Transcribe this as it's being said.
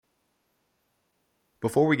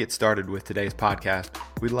Before we get started with today's podcast,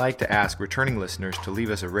 we'd like to ask returning listeners to leave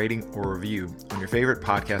us a rating or review on your favorite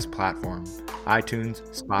podcast platform, iTunes,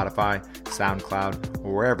 Spotify, SoundCloud,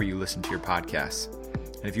 or wherever you listen to your podcasts.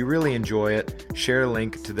 And if you really enjoy it, share a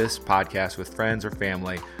link to this podcast with friends or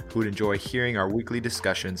family who would enjoy hearing our weekly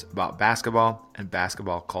discussions about basketball and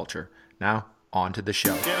basketball culture. Now, on to the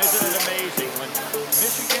show. Jim, isn't it amazing when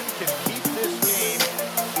Michigan can keep this game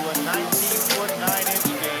to a 19-foot,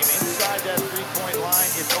 9-inch game inside that three-point line?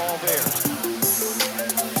 It's all theirs.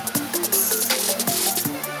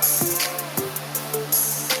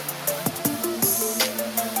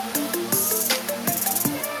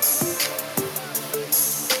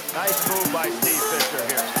 Nice move by Steve Fisher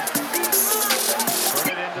here.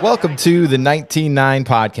 Welcome to the 19-9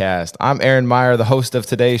 podcast. I'm Aaron Meyer, the host of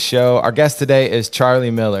today's show. Our guest today is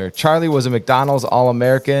Charlie Miller. Charlie was a McDonald's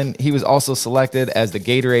All-American. He was also selected as the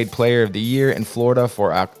Gatorade Player of the Year in Florida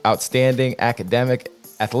for outstanding athletic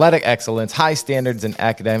excellence, high standards in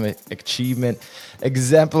academic achievement,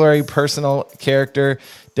 exemplary personal character,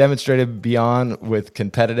 demonstrated beyond with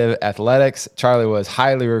competitive athletics. Charlie was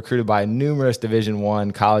highly recruited by numerous Division I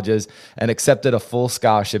colleges and accepted a full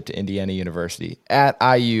scholarship to Indiana University. At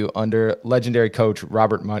IU, under legendary coach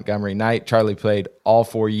Robert Montgomery Knight, Charlie played all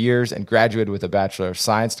 4 years and graduated with a Bachelor of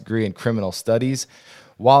Science degree in Criminal Studies.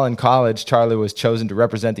 While in college, Charlie was chosen to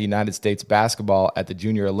represent the United States basketball at the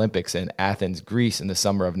Junior Olympics in Athens, Greece in the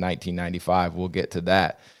summer of 1995. We'll get to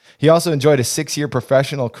that. He also enjoyed a 6-year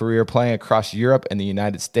professional career playing across Europe and the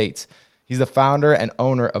United States. He's the founder and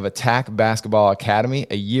owner of Attack Basketball Academy,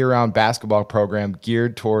 a year-round basketball program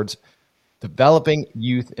geared towards developing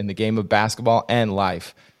youth in the game of basketball and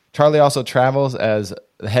life. Charlie also travels as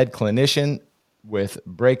the head clinician with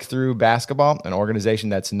Breakthrough Basketball, an organization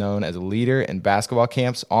that's known as a leader in basketball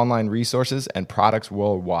camps, online resources, and products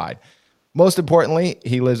worldwide. Most importantly,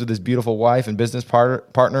 he lives with his beautiful wife and business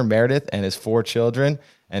partner, Meredith, and his 4 children.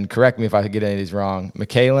 And correct me if I get any of these wrong.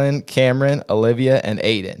 Michaelin, Cameron, Olivia, and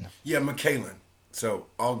Aiden. Yeah, Michaelin. So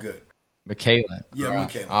all good. Michaelin. Yeah, all right.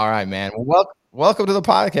 Michaelin. All right, man. Well, welcome to the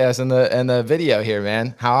podcast and the video here,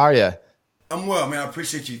 man. How are you? I'm well, man. I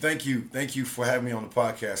appreciate you. Thank you for having me on the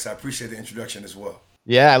podcast. I appreciate the introduction as well.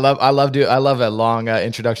 Yeah, I love that long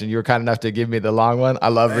introduction. You were kind enough to give me the long one. I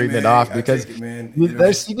love reading it off because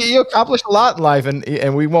you accomplish a lot in life,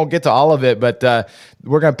 and we won't get to all of it, but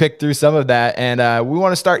we're gonna pick through some of that, and we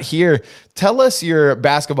want to start here. Tell us your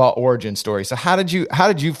basketball origin story. So how did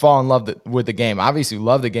you fall in love with the game? Obviously, you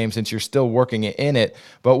love the game since you're still working in it,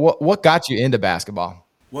 but what got you into basketball?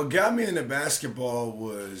 What got me into basketball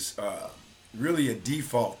was really a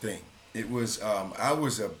default thing. It was I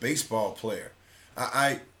was a baseball player.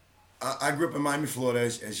 I grew up in Miami, Florida,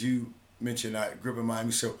 as you mentioned. I grew up in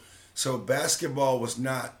Miami, so basketball was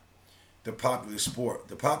not the popular sport.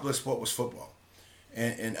 The popular sport was football,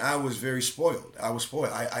 and I was very spoiled. I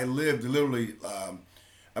lived literally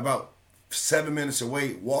about 7 minutes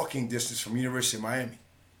away, walking distance from University of Miami,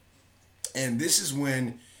 and this is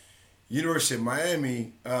when University of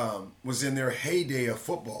Miami was in their heyday of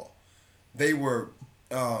football. They were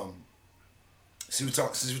since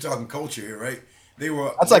we're talking culture here, right?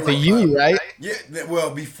 That's like the U, right? Yeah.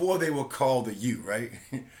 Well, before they were called the U, right?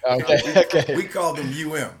 Okay. We called them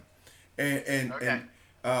UM, and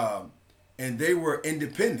they were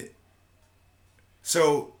independent.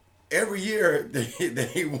 So every year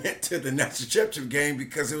they went to the national championship game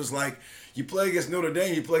because it was like you play against Notre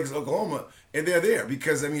Dame, you play against Oklahoma, and they're there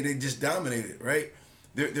because they just dominated, right?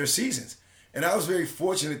 Their seasons, and I was very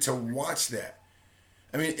fortunate to watch that.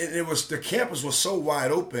 It was the campus was so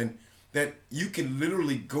wide open that you could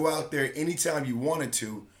literally go out there anytime you wanted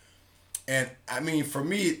to. And for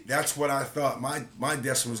me, that's what I thought my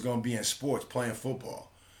destiny was going to be in sports, playing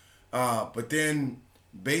football. But then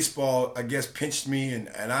baseball, I guess, pinched me,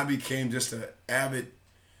 and I became just an avid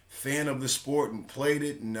fan of the sport and played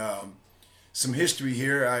it. And some history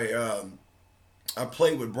here, I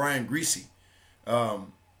played with Brian Greasy.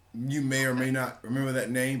 You may or may not remember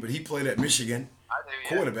that name, but he played at Michigan.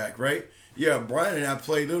 Quarterback, right? Yeah, Brian and I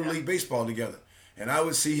played Little League Baseball together. And I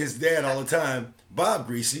would see his dad all the time, Bob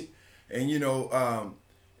Greasy. And,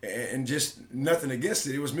 and just nothing against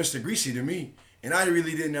it. It was Mr. Greasy to me. And I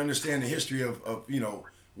really didn't understand the history of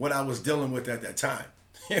what I was dealing with at that time.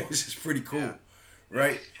 It was just pretty cool,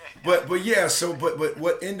 right? But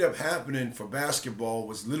what ended up happening for basketball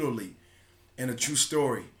was literally, and a true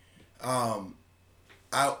story, all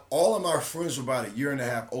of my friends were about a year and a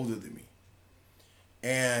half older than me.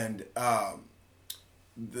 And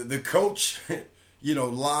the coach,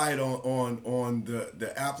 lied on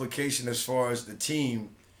the application as far as the team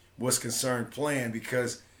was concerned playing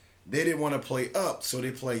because they didn't want to play up, so they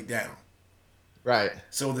played down. Right.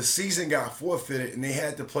 So the season got forfeited, and they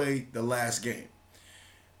had to play the last game.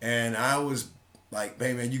 And I was like,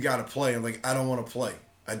 "Hey man, you got to play." I'm like, "I don't want to play.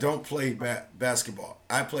 I don't play basketball.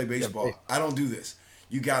 I play baseball. I don't do this.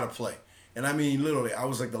 You got to play." And I mean, literally, I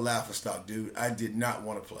was like the laughing stock, dude. I did not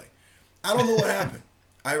want to play. I don't know what happened.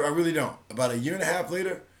 I really don't. About a year and a half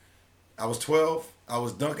later, I was 12. I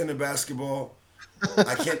was dunking the basketball.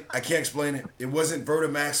 I can't explain it. It wasn't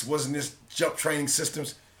Vertimax. It wasn't this jump training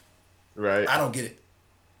systems. Right. I don't get it.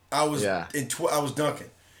 I was Yeah. I was dunking,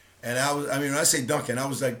 and I mean, when I say dunking, I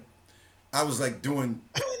was like doing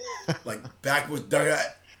like backwards dunk.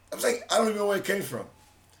 I was like, I don't even know where it came from.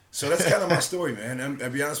 So that's kind of my story, man. I'll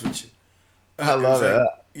be honest with you. I love it.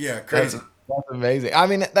 Yeah, crazy. That's amazing. I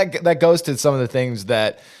mean, that goes to some of the things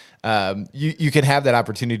that you can have that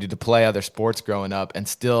opportunity to play other sports growing up and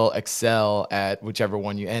still excel at whichever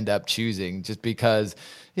one you end up choosing, just because,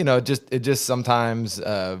 it just sometimes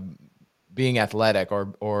being athletic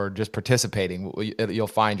or just participating, you'll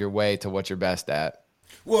find your way to what you're best at.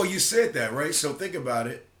 Well, you said that, right? So think about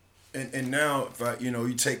it. And now, if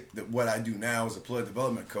you take what I do now as a player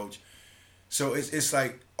development coach, so it's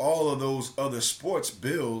like all of those other sports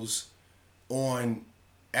builds on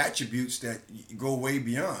attributes that go way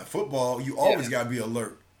beyond football. You always got to be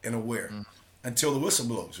alert and aware until the whistle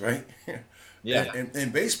blows, right? Yeah.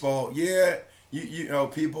 And baseball, you know,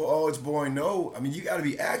 people, oh, it's boring. No, I mean, you got to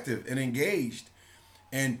be active and engaged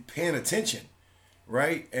and paying attention,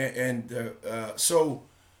 right? So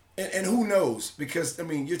who knows? Because I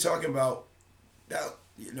mean, you're talking about that,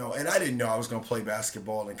 and I didn't know I was going to play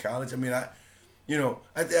basketball in college. I mean, I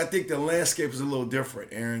think the landscape is a little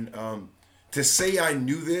different, Aaron. To say I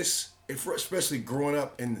knew this, especially growing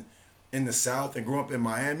up in the South and growing up in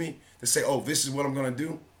Miami, to say, oh, this is what I'm going to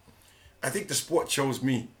do, I think the sport chose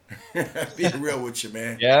me. Being real with you,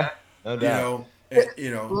 man. Yeah, no doubt.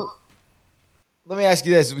 Let me ask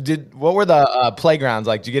you this: what were the playgrounds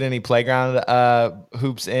like? Did you get any playground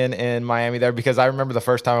hoops in Miami there? Because I remember the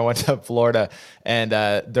first time I went to Florida, and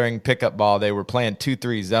during pickup ball they were playing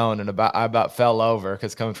 2-3 zone, and I about fell over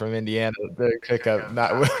because coming from Indiana, during pickup, we're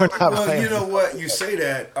not Well, playing. you know what? You say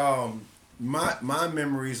that. My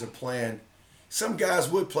memories of playing. Some guys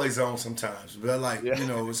would play zone sometimes, but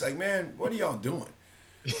it's like, man, what are y'all doing?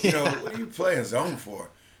 What are you playing zone for?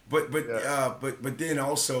 But then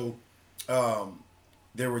also.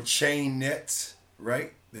 There were chain nets,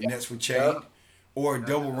 right? The nets were chained, or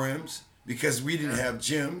double rims, because we didn't have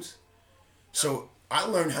gyms. So I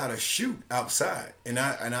learned how to shoot outside, and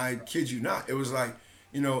I kid you not, it was like,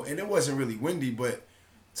 and it wasn't really windy, but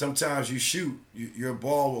sometimes you shoot, your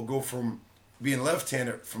ball will go from being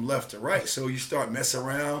left-handed from left to right. So you start messing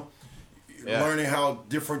around, learning how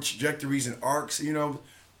different trajectories and arcs,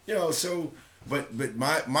 so. But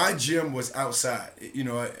my gym was outside.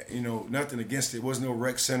 Nothing against it. It wasn't no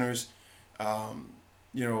rec centers.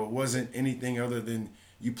 It wasn't anything other than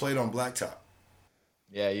you played on blacktop.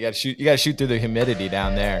 Yeah, you got to shoot. You got to shoot through the humidity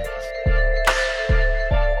down there.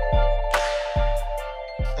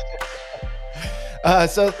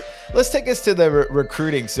 So let's take us to the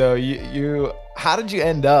recruiting. So you how did you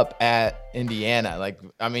end up at Indiana? Like,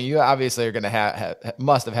 I mean, you obviously are going to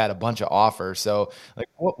must have had a bunch of offers. So, like,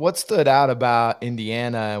 what stood out about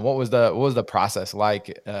Indiana, and what was the process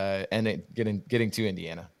like, and getting to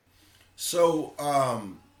Indiana? So,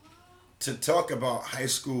 to talk about high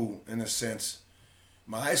school in a sense,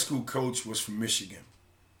 my high school coach was from Michigan,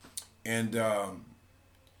 and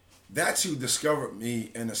that's who discovered me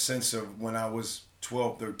in a sense of when I was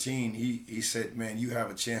 12, 13. He said, "Man, you have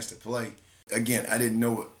a chance to play." Again, I didn't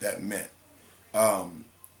know what that meant,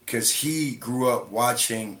 because he grew up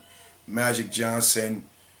watching Magic Johnson.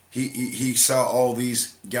 He saw all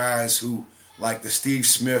these guys who, like the Steve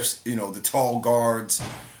Smiths, the tall guards,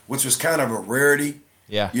 which was kind of a rarity,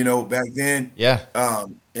 back then. Yeah.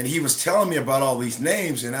 And he was telling me about all these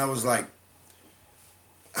names, and I was like,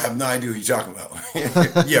 I have no idea who you're talking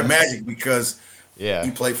about. Yeah, Magic, because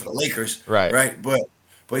he played for the Lakers, right?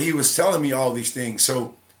 But he was telling me all these things,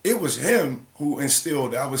 so. It was him who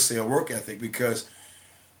instilled, I would say, a work ethic, because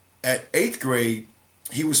at 8th grade,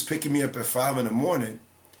 he was picking me up at 5 a.m.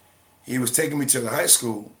 He was taking me to the high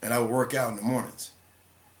school, and I would work out in the mornings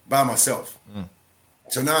by myself.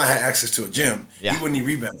 So now I had access to a gym. Yeah. He wouldn't even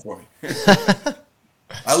rebound for me.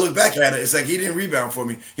 I look back at it, it's like he didn't rebound for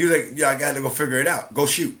me. He was like, yeah, I got to go figure it out. Go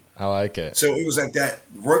shoot. I like it. So it was like that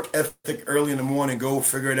work ethic early in the morning, go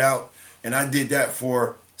figure it out. And I did that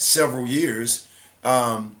for several years.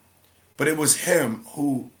 But it was him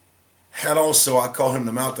who had also, I call him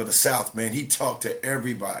the mouth of the South, man. He talked to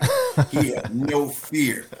everybody. He had no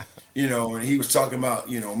fear, and he was talking about,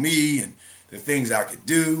 me and the things I could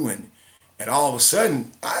do. And all of a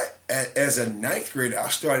sudden, as a ninth grader, I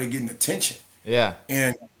started getting attention. Yeah.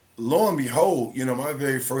 And lo and behold, my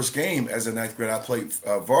very first game as a ninth grader, I played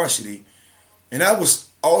varsity, and that was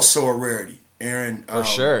also a rarity. Aaron, For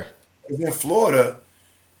sure. in Florida,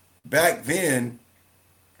 back then,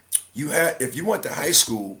 if you went to high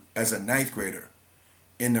school as a ninth grader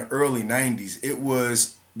in the early '90s, it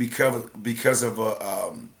was because of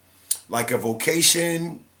a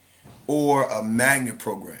vocation or a magnet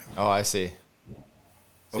program. Oh, I see.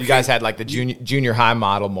 So Okay. you guys had like the junior high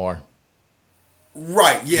model more.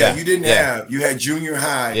 Right, yeah. Yeah, You had junior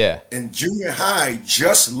high. Yeah. And junior high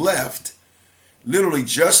literally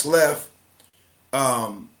just left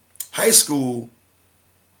high school,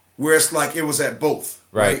 where it's like it was at both.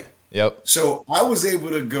 Right. Yep. So I was able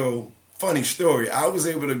to go, funny story, I was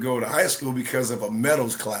able to go to high school because of a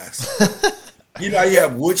metals class. You know how you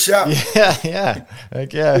have wood shop? Yeah. Yeah.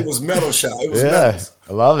 Heck yeah. It was metal shop. It was Yeah. metals.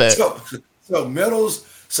 I love it. So metals.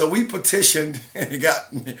 So we petitioned and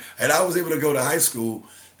I was able to go to high school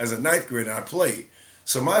as a ninth grader. And I played.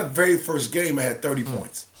 So my very first game, I had 30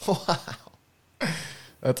 points. Wow.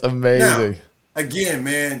 That's amazing. Now, again,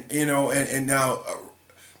 man, and now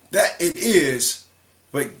that it is,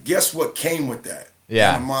 but guess what came with that?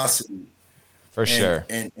 Yeah. Animosity. For sure.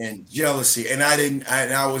 And jealousy. And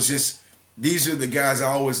I was just, these are the guys I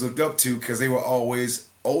always looked up to because they were always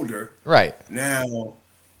older. Right. Now,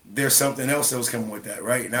 there's something else that was coming with that,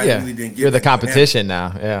 right? And I Yeah. really didn't get You're the that. competition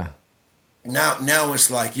now. Yeah. Now it's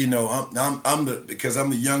like, because I'm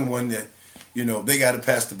the young one that, they got to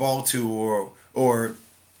pass the ball to or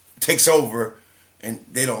takes over, and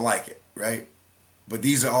they don't like it, right? But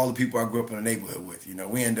these are all the people I grew up in the neighborhood with.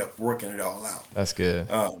 We end up working it all out. That's good.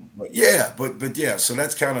 But yeah. So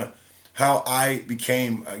that's kind of how I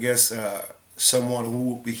became, I guess, someone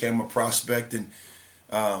who became a prospect. And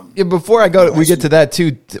Yeah, before we get to that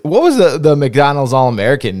too. What was the McDonald's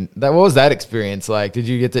All-American? What was that experience like? Did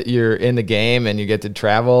you you're in the game and you get to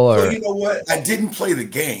travel, or? Well, you know what? I didn't play the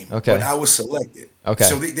game, Okay. but I was selected. Okay.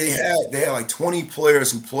 So they had like 20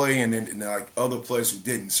 players who play, and then like other players who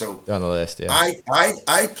didn't. So On the list, yeah.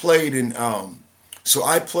 I played in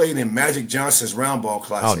I played in Magic Johnson's round ball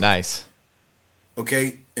classic. Oh, nice.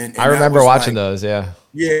 Okay, and I that remember was watching like, those. Yeah.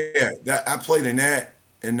 Yeah, I played in that,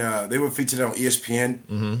 and they were featured on ESPN.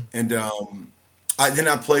 Mm-hmm. And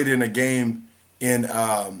I played in a game in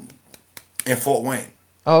Fort Wayne.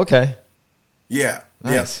 Oh, okay. Yeah,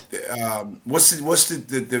 Nice. yeah. What's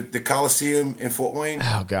the Coliseum in Fort Wayne?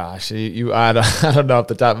 Oh gosh, I don't know off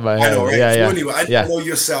the top of my head. I know, right? Yeah, So yeah. anyway, I yeah. know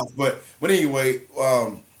yourself, but anyway,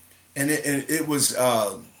 and it was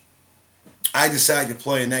I decided to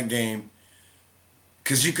play in that game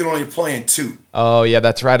because you could only play in two. Oh yeah,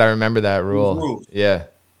 that's right. I remember that rule. Rules. Yeah.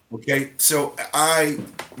 Okay, so I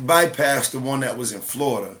bypassed the one that was in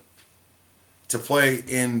Florida to play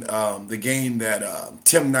in the game that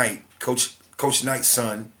Tim Knight, Coach Knight's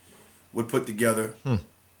son, would put together, and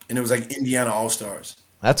it was like Indiana All Stars.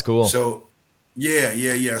 That's cool. So,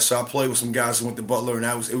 yeah. So I played with some guys who went to Butler, and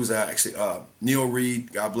it was actually Neil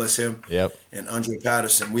Reed, God bless him, Yep. and Andre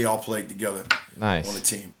Patterson. We all played together Nice. on the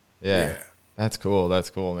team. Yeah. That's cool. That's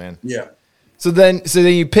cool, man. Yeah. So then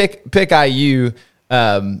you pick IU.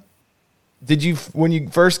 Did you, when you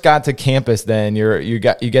first got to campus, then you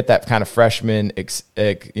get that kind of freshman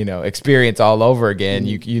experience all over again.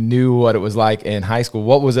 Mm-hmm. You knew what it was like in high school.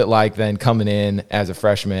 What was it like then coming in as a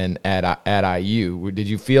freshman at IU? Did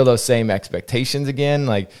you feel those same expectations again,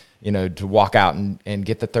 like to walk out and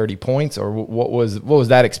get the 30 points, or what was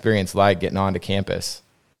that experience like getting onto campus?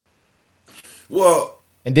 Well,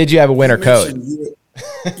 and did you have a winter coat?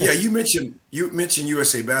 Yeah, you mentioned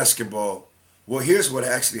USA basketball. Well, here's what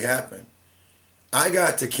actually happened. I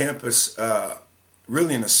got to campus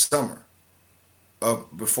really in the summer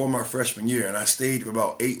before my freshman year, and I stayed for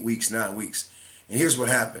about 9 weeks. And here's what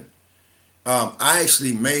happened. I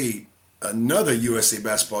actually made another USA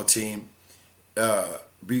basketball team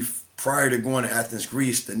prior to going to Athens,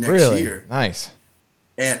 Greece the next year. Nice.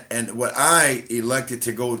 And what I elected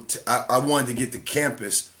to go to, I wanted to get to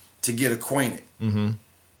campus to get acquainted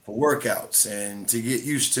for workouts and to get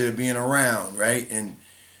used to being around, right? And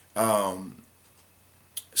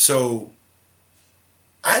so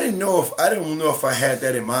I didn't know if I had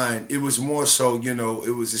that in mind. It was more so,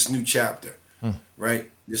 it was this new chapter, right?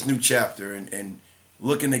 This new chapter and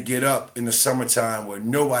looking to get up in the summertime where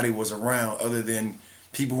nobody was around other than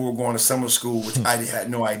people who were going to summer school, which I had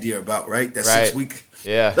no idea about, right? That 6-week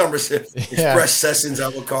summer express sessions, I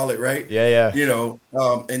would call it, right? Yeah. And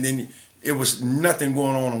then it was nothing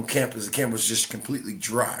going on campus. The campus was just completely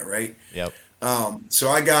dry, right? Yep. So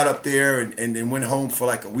I got up there and then went home for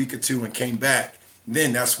like a week or two and came back.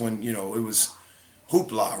 then that's when it was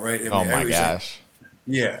hoopla, right? I Oh mean, my everybody's like, gosh.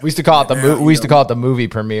 yeah. We used to call it Now, we used to call it the movie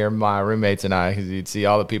premiere, my roommates and I, because you'd see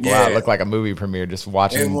all the people out. It yeah. looked like a movie premiere just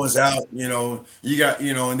watching. Everyone's out, you got,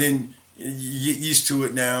 and then you get used to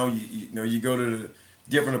it now. You go to the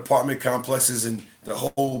different apartment complexes and the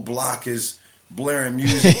whole block is blaring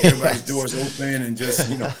music. Everybody's Yes. doors open and just,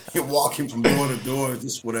 you're walking from door to door,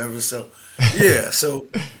 just whatever. So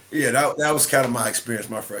that was kind of my experience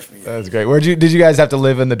my freshman year. That's great. Did you guys have to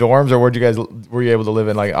live in the dorms, or were you able to live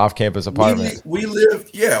in like off-campus apartments? We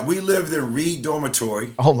lived in Reed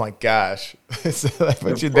Dormitory. Oh my gosh. So they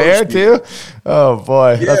put The you there first year. too? Oh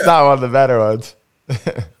boy. That's Yeah. not one of the better ones.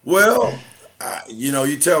 Well,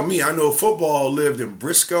 you tell me. I know football lived in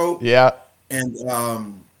Briscoe. Yeah. And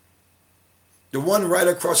the one right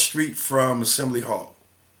across the street from Assembly Hall.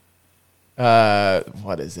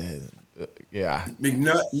 What is it? Yeah.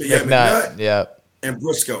 McNutt Yep. and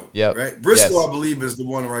Briscoe. Yep. Right? Briscoe, Yes. I believe, is the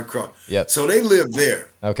one right across. Yep. So they lived there.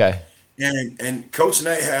 Okay. And Coach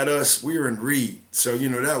Knight had us, we were in Reed. So,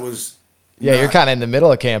 that was Yeah, you're not kind of in the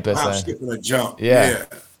middle of campus hop, then. skip, and a jump. Yeah.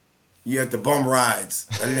 You had to bum rides.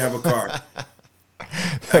 I didn't have a car.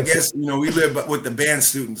 I guess, we lived with the band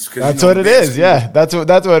students. That's what it is. Yeah. That's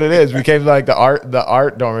what it is. We came like the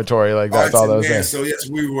art dormitory. Like that's all those things. So yes,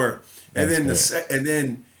 we were. And That's then and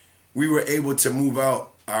then we were able to move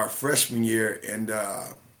out our freshman year, and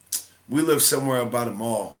we lived somewhere about a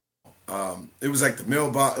mall. It was like the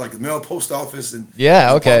mailbox, like the mail post office, and Yeah,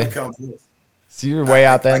 the okay. apartment complex. So you were way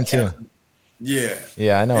out then I too. Yeah.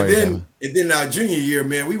 Yeah, I know And what you're then talking and then our junior year,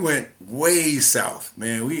 man, we went way south.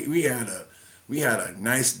 Man, we had a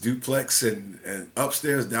nice duplex and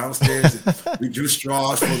upstairs, downstairs. And we drew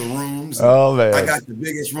straws for the rooms. Oh, man. I got the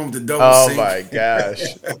biggest room, the double Oh sink. my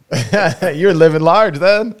gosh. You're living large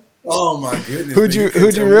then. Oh my goodness. Who'd man. you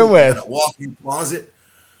couldn't tell me room we had with? A walk-in closet.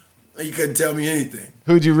 You couldn't tell me anything.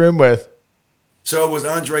 Who'd you room with? So it was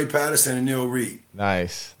Andre Patterson and Neil Reed.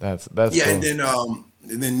 Nice. That's Yeah, cool.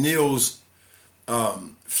 and then Neil's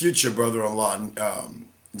future brother-in-law,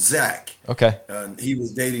 Zach. Okay. He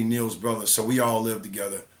was dating Neil's brother, so we all lived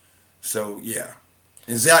together. So yeah,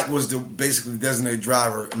 and Zach was basically designated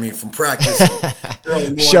driver. I mean, from practice, early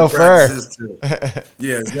morning Chauffeur. practices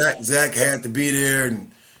yeah, Zach had to be there,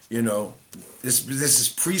 and this is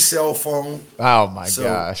pre-cell phone. Oh my So,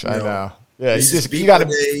 gosh, I you know, know. Yeah, this you is you got to beeper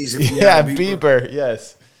days if you yeah, had a beeper. beeper.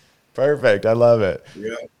 Yes, perfect. I love it.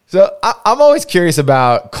 Yeah. So I'm always curious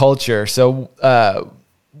about culture. So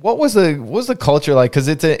what was the culture like? Because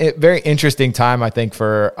it's a very interesting time, I think,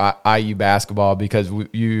 for IU basketball, because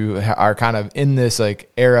you are kind of in this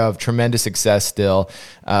like era of tremendous success still,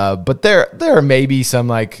 but there are maybe some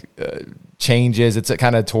like changes. It's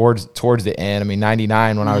kind of towards the end. I mean,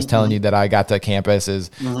 99 when I was telling you that I got to campus is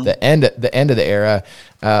the end of the era.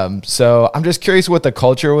 So I'm just curious what the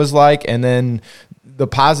culture was like, and then the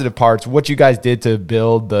positive parts, what you guys did to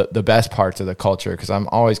build the best parts of the culture. Cause I'm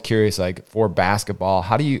always curious, like for basketball,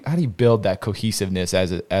 how do you build that cohesiveness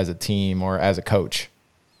as a team or as a coach?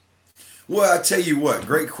 Well, I tell you what,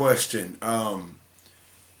 great question. I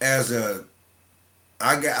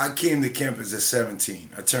came to campus at 17.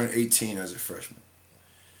 I turned 18 as a freshman.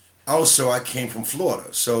 Also, I came from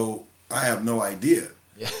Florida, so I have no idea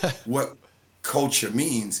what culture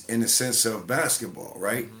means in the sense of basketball,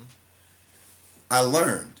 right? Mm-hmm. I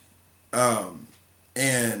learned.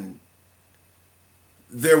 And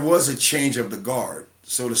there was a change of the guard,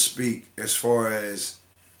 so to speak, as far as,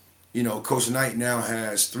 Coach Knight now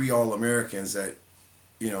has 3 All-Americans that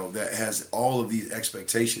has all of these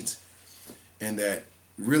expectations, and that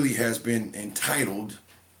really has been entitled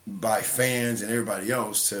by fans and everybody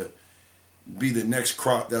else to be the next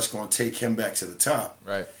crop that's going to take him back to the top.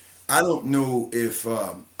 Right. I don't know if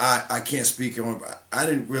I can't speak on, but I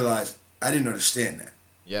didn't understand that.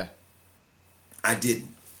 Yeah. I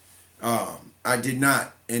didn't. I did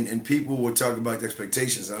not. And people would talk about the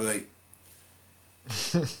expectations. I was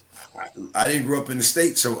like, I didn't grow up in the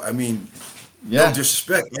States, so I mean, no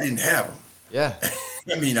disrespect, I didn't have them. Yeah.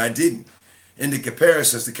 I mean, I didn't. And the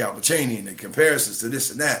comparisons to Calvin Chaney and the comparisons to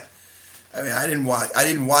this and that. I mean, I didn't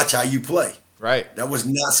watch how you play. Right. That was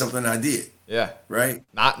not something I did. Yeah. Right.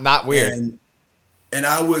 Not weird. And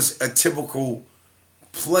I was a typical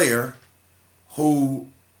player who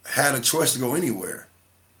had a choice to go anywhere,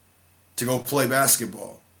 to go play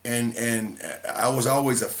basketball. And I was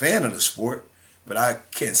always a fan of the sport, but I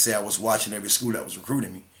can't say I was watching every school that was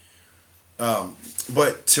recruiting me.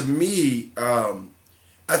 But to me,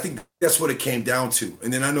 I think that's what it came down to.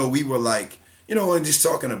 And then I know we were like, and just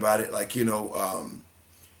talking about it, like, I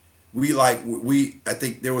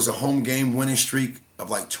think there was a home game winning streak of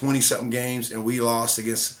like 20 something games, and we lost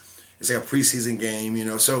against It's like a preseason game,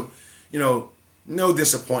 So, no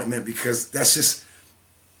disappointment because that's just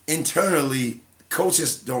internally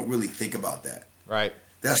coaches don't really think about that. Right.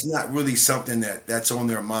 That's not really something that's on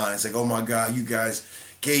their minds. Like, oh my God, you guys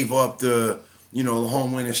gave up the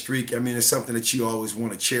home winning streak. I mean, it's something that you always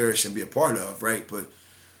want to cherish and be a part of, right? But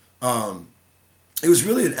it was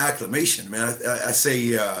really an acclamation, man. I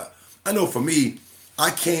say, I know for me, I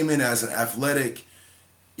came in as an athletic,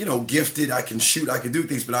 gifted. I can shoot, I can do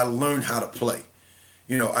things, but I learned how to play.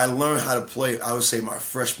 I learned how to play, I would say, my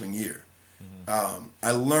freshman year.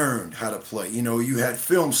 I learned how to play. You had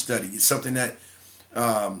film study. It's something that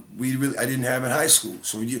I didn't have in high school.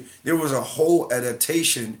 So there was a whole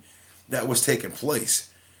adaptation that was taking place,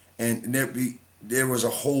 and there was a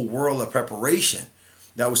whole world of preparation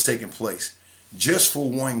that was taking place just for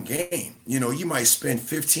one game. You might spend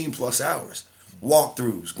 15 plus hours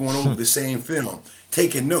walkthroughs going over the same film,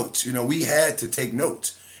 taking notes. We had to take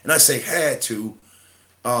notes, and I say had to.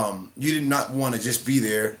 You did not want to just be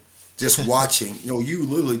there, just watching. You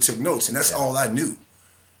literally took notes, and that's all I knew.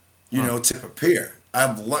 To prepare.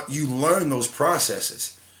 You learn those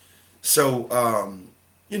processes. So,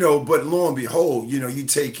 but lo and behold, you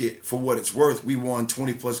take it for what it's worth. We won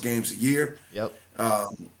 20 plus games a year. Yep.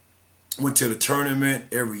 Went to the tournament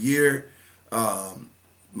every year.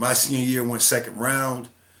 My senior year went second round.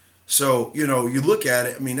 So, you look at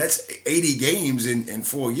it, I mean, that's 80 games in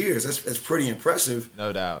 4 years. That's pretty impressive.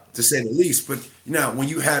 No doubt. To say the least. But when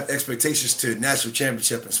you have expectations to national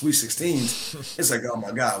championship and Sweet 16s, it's like, oh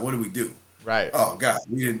my God, what do we do? Right. Oh God,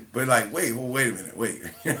 we didn't. But like, wait a minute, wait.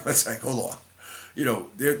 It's like, hold on.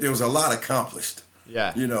 There was a lot accomplished.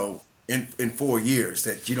 Yeah. In 4 years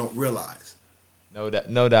that you don't realize. No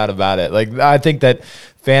doubt about it. Like, I think that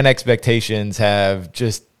fan expectations have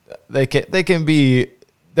just they can be.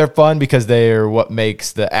 They're fun because they are what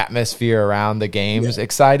makes the atmosphere around the games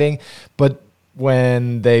exciting. But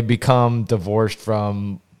when they become divorced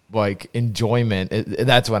from like enjoyment,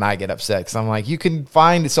 that's when I get upset, because I'm like, you can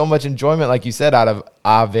find so much enjoyment, like you said, out of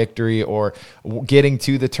a victory or getting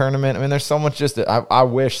to the tournament. I mean, there's so much. I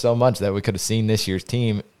wish so much that we could have seen this year's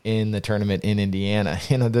team in the tournament in Indiana.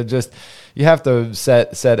 They're just, you have to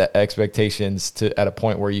set expectations at a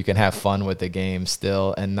point where you can have fun with the game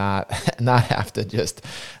still and not have to just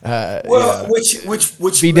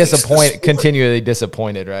which be disappointed, continually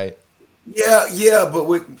disappointed, right? Yeah,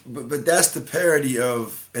 but that's the parody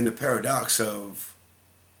of and the paradox of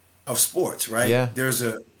sports, right? Yeah. There's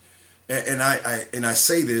and I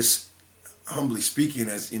say this humbly speaking,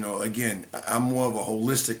 as again, I'm more of a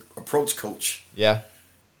holistic approach coach. Yeah.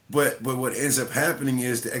 But what ends up happening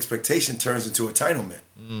is the expectation turns into entitlement.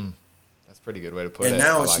 That's a pretty good way to put it. And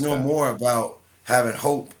now it's no more about having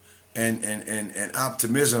hope and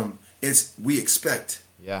optimism. It's we expect.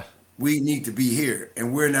 Yeah. We need to be here,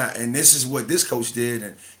 and we're not. And this is what this coach did,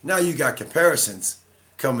 and now you got comparisons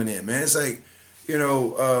coming in, man. It's like,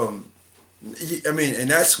 I mean, and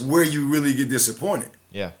that's where you really get disappointed.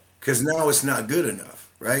 Yeah. Because now it's not good enough,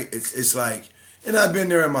 right? It's like, and I've been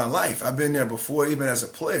there in my life. I've been there before, even as a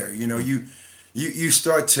player. You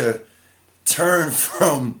start to turn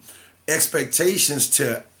from expectations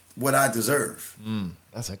to what I deserve.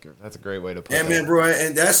 That's a great way to put it. And man, bro,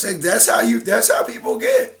 and that's how people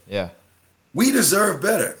get. Yeah. We deserve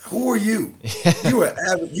better. Who are you? You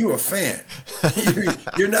a fan.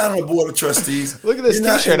 You're not on the board of trustees. Look at this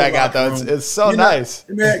T-shirt I got though. It's so nice.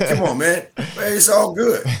 Man, come on, man. It's all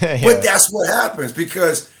good. Yeah. But that's what happens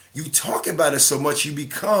because you talk about it so much, you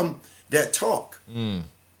become that talk.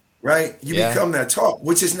 Right? You become that talk,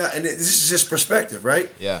 which is not, and this is just perspective,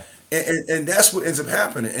 right? Yeah. And that's what ends up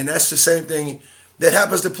happening. And that's the same thing that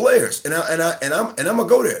happens to players. And I'm gonna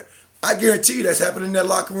go there. I guarantee you that's happening in that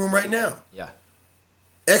locker room right now. Yeah.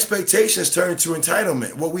 Expectations turn to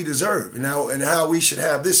entitlement, what we deserve, and how we should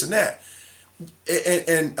have this and that.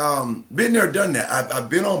 And been there, done that. I've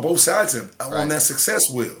been on both sides on that success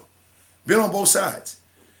wheel. Been on both sides.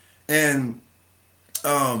 And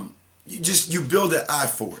you build an eye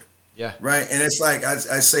for it. Yeah. Right? And it's like I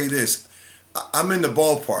say this. I'm in the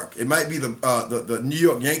ballpark. It might be the New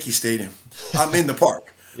York Yankee Stadium. I'm in the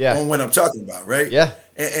park. Yeah. On what I'm talking about, right? Yeah.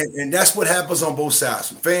 And that's what happens on both sides,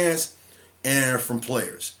 from fans and from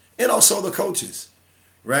players, and also the coaches,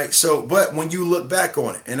 right? So, but when you look back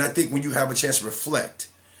on it, and I think when you have a chance to reflect,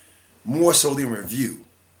 more so than review,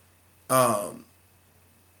 man,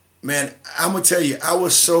 I'm gonna tell you, I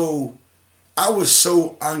was so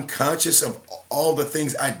unconscious of all the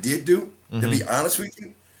things I did do, to be honest with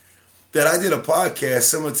you, that I did a podcast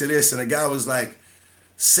similar to this, and the guy was like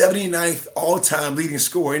 79th all-time leading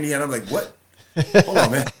scorer in Indiana. I'm like, what? Hold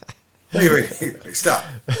on, man. Wait, stop.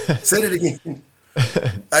 Say it again.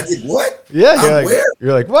 I did what? Yeah, I'm where?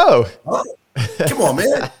 you're like, whoa. Huh? Come on,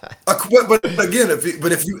 man. But again,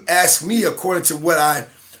 if you ask me, according to what I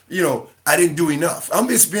didn't do enough. I'm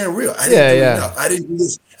just being real. I didn't do enough. I didn't do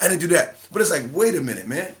this. I didn't do that. But it's like, wait a minute,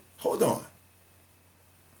 man. Hold on.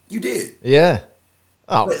 You did. Yeah.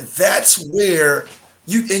 Oh. But that's where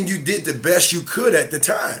you did the best you could at the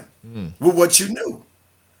time with what you knew,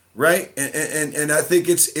 right? And I think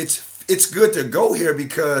it's good to go here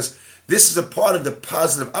because this is a part of the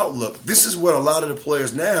positive outlook. This is what a lot of the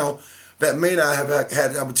players now that may not have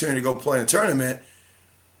had the opportunity to go play in a tournament,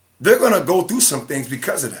 they're going to go through some things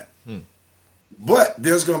because of that. But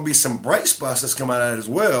there's going to be some bright spots that's come out of it as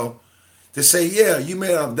well to say, yeah, you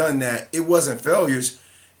may not have done that. It wasn't failures.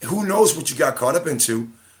 Who knows what you got caught up into,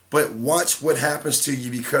 but watch what happens to you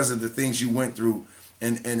because of the things you went through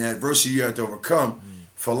and adversity you have to overcome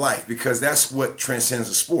for life, because that's what transcends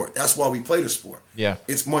the sport. That's why we play the sport. Yeah.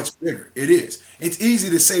 It's much bigger. It is. It's easy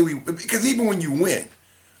to say because even when you win,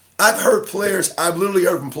 I've literally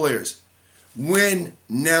heard from players win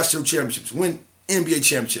national championships, win NBA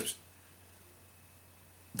championships.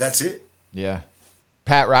 That's it. Yeah.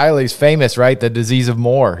 Pat Riley's famous, right? The disease of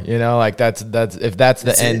more, like that's if that's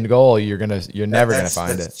the end goal, you're never going to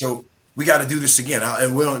find it. So we got to do this again.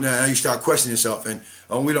 And now you start questioning yourself and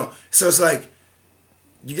we don't. So it's like,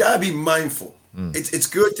 you got to be mindful. It's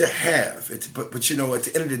good to have it, but at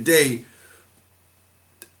the end of the day,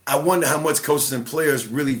 I wonder how much coaches and players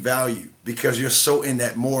really value, because you're so in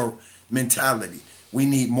that more mentality. We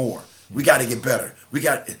need more. We got to get better.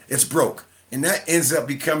 It's broke. And that ends up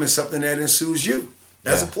becoming something that ensues you.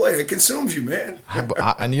 As a player, it consumes you, man.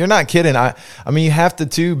 And you're not kidding. I mean, you have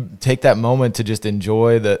to take that moment to just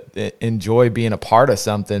enjoy being a part of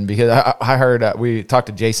something. Because I heard we talked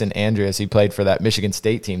to Jason Andreas. He played for that Michigan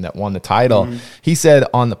State team that won the title. He said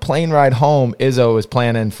on the plane ride home, Izzo was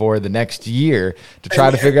planning for the next year to try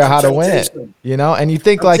to figure out how to win it. And you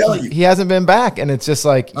think he hasn't been back, and it's just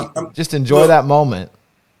like just enjoy that moment.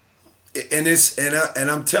 And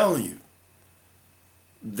I'm telling you,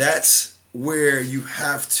 that's where you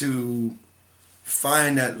have to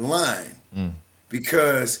find that line,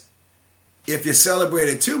 because if you celebrate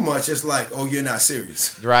it too much, it's like, oh, you're not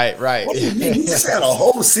serious. Right. What do you mean? You just had a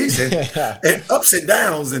whole season and ups and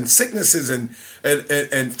downs and sicknesses and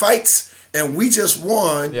fights, and we just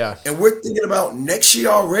won. Yeah. And we're thinking about next year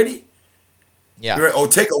already. Yeah. Or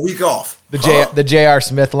take a week off. The J.R.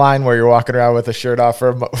 Smith line where you're walking around with a shirt off for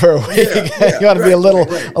a week. Yeah, you want to be a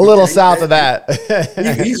little south of that.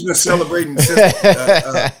 He's been celebrating since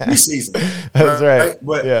preseason. That's right.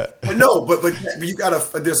 But you gotta.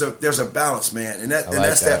 There's a balance, man, and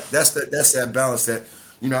that's that balance that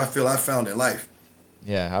I feel I found in life.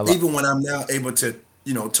 Yeah. Even when I'm now able to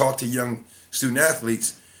talk to young student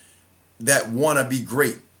athletes that want to be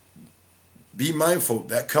great, be mindful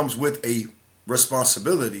that comes with a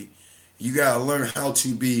responsibility. You got to learn how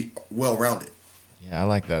to be well-rounded. Yeah, I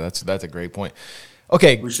like that. That's a great point.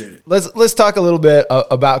 Okay, appreciate it. Let's talk a little bit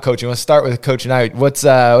about coaching. Let's start with Coach Knight. What's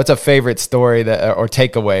a favorite story or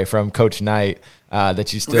takeaway from Coach Knight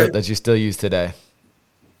that you still use today?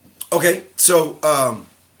 Okay, so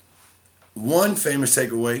one famous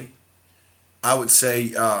takeaway, I would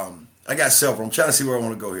say, I got several. I'm trying to see where I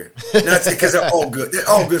want to go here. Because they're all good. They're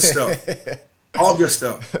all good stuff. All good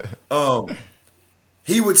stuff.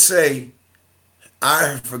 He would say, I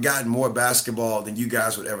have forgotten more basketball than you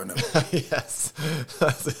guys would ever know. Yes.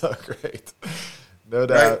 That's so great. No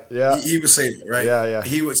doubt. Right? Yeah. He would say that, right? Yeah.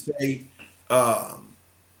 He would say, another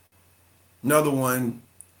one,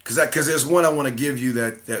 because there's one I want to give you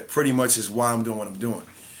that pretty much is why I'm doing what I'm doing.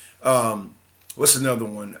 What's another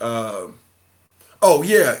one? Oh,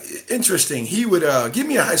 yeah. Interesting. He would give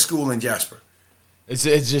me a high school in Jasper. It's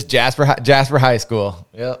just Jasper High School.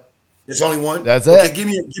 Yep. There's only one. That's it. Okay, give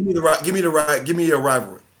me a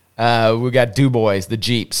rivalry. We got Du Bois, the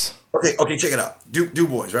Jeeps. Okay, check it out. Du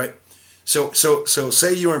Bois, right? So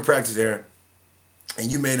say you're in practice there,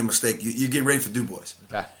 and you made a mistake. You get ready for Du Bois.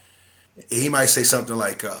 Okay. He might say something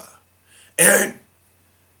like, "Aaron,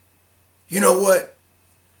 you know what?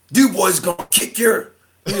 Du Bois is gonna kick your."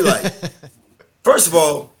 And you're like, first of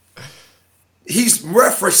all, he's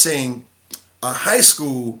referencing a high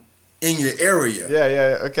school in your area.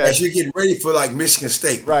 Yeah, okay. As you're getting ready for like Michigan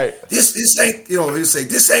State. Right. This ain't, he'll say,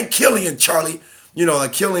 this ain't Killian, Charlie.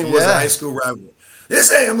 Like Killian was a high school rival.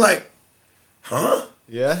 This ain't, I'm like, huh?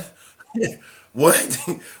 Yeah. What?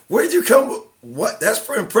 Where'd you come? What? That's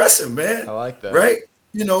pretty impressive, man. I like that. Right?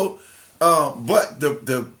 But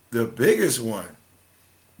the biggest one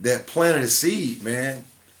that planted a seed, man,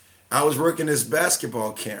 I was working this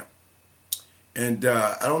basketball camp. And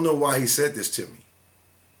I don't know why he said this to me.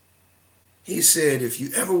 He said, if you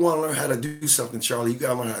ever want to learn how to do something, Charlie, you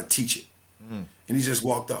got to learn how to teach it. And he just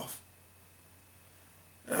walked off.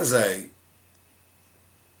 And I was like,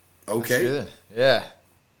 okay. That's good. Yeah.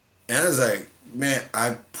 And I was like, man,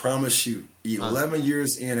 I promise you, 11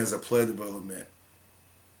 years in as a player development,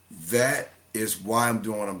 that is why I'm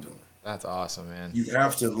doing what I'm doing. That's awesome, man. You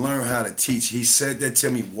have to learn how to teach. He said that to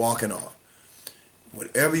me walking off.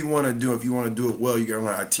 Whatever you want to do, if you want to do it well, you got to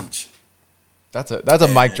learn how to teach. That's a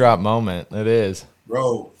mic drop moment. It is.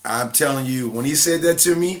 Bro, I'm telling you, when he said that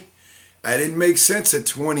to me, I didn't make sense at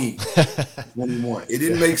 20, 21. It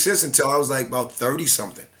didn't make sense until I was like about 30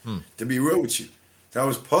 something, to be real with you. I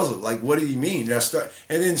was puzzled. Like, what did he mean? And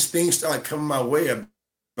then things started coming my way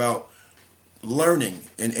about learning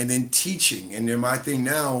and then teaching. And then my thing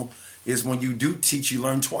now is when you do teach, you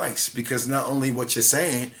learn twice, because not only what you're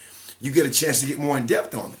saying, you get a chance to get more in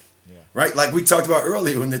depth on it. Right, like we talked about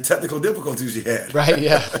earlier, when the technical difficulties you had. Right,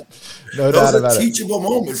 yeah, no Those doubt about are teachable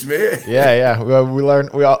moments, man. Yeah.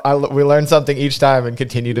 We learn something each time and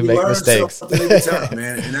continue to make mistakes. Something every time,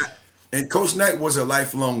 man. And Coach Knight was a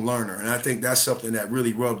lifelong learner, and I think that's something that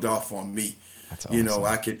really rubbed off on me. That's awesome. You know,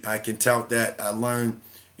 I can tout that. I learned.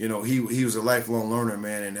 You know, he was a lifelong learner,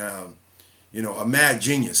 man, and you know, a mad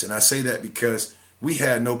genius. And I say that because we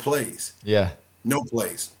had no plays. Yeah, no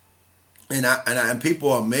plays. And people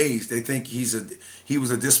are amazed. They think he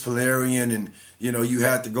was a disciplinarian, and you know, you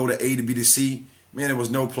had to go to A to B to C. Man, it was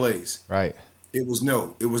no plays. Right. It was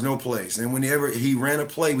no plays. And whenever he ran a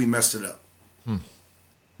play, we messed it up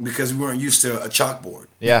because we weren't used to a chalkboard.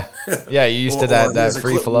 Yeah, yeah, you used to that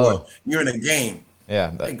free flow. You're in a game.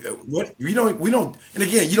 Yeah. Like, what we don't. And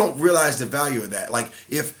again, you don't realize the value of that. Like,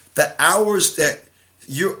 if the hours that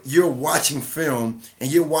you're watching film and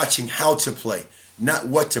you're watching how to play, not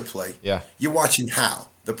what to play. Yeah. You're watching how,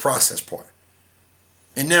 the process part.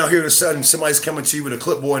 And now here all of a sudden somebody's coming to you with a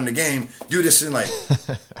clipboard in the game, do this, and like,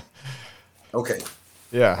 okay.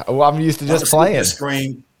 Yeah. Well, I'm used to just playing. The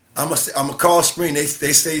screen. I'm a call screen. They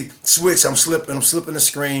say switch. I'm slipping the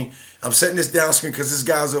screen. I'm setting this down screen because this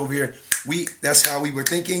guy's over here. That's how we were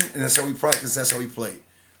thinking, and that's how we practiced. That's how we played.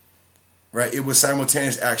 Right? It was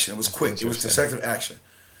simultaneous action. It was quick. It was consecutive action.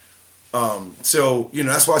 So, you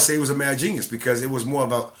know, that's why I say he was a mad genius, because it was more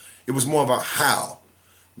about how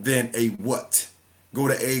than a what. Go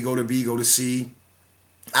to A, go to B, go to C.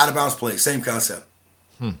 Out of bounds play, same concept.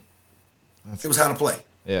 It was how to play.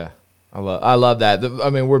 Yeah. I love that. I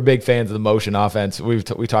mean, we're big fans of the motion offense. We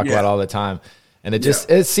talk about it all the time. And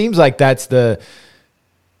it seems like that's the,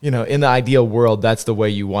 you know, in the ideal world, that's the way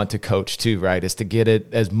you want to coach too, right? Is to get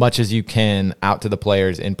it as much as you can out to the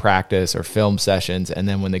players in practice or film sessions. And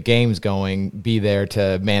then when the game's going, be there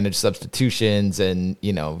to manage substitutions and,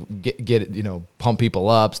 you know, get you know, pump people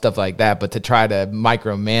up, stuff like that. But to try to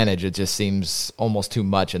micromanage, it just seems almost too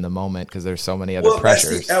much in the moment because there's so many other pressures.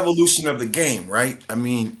 That's the evolution of the game, right? I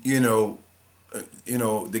mean, you know,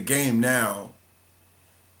 the game now,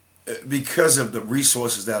 because of the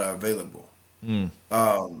resources that are available,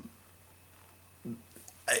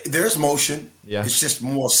 there's motion. Yeah. It's just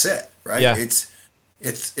more set, right? Yeah.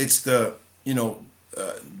 It's the, you know,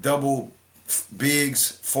 double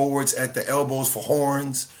bigs, forwards at the elbows for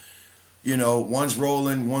horns. You know, one's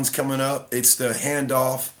rolling, one's coming up. It's the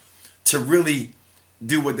handoff to really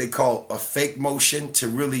do what they call a fake motion, to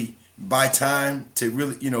really buy time, to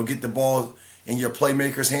really, you know, get the ball in your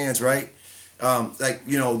playmaker's hands, right? Like,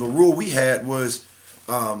 you know, the rule we had was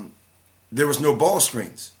there was no ball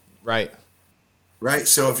screens. Right. Right.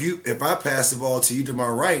 So if I pass the ball to you to my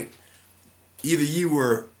right, either you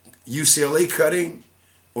were UCLA cutting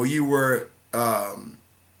or you were down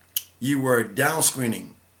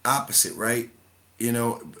screening opposite, right? You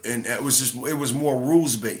know, and it was more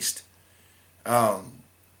rules based.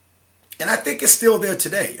 And I think it's still there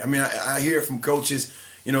today. I mean, I hear from coaches,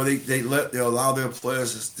 you know, they allow their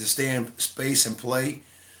players to stay in space and play.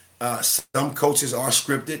 Some coaches are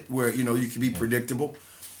scripted where, you know, you can be predictable.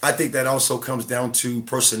 I think that also comes down to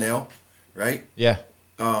personnel, right? Yeah.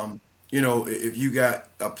 You know, if you got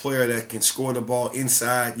a player that can score the ball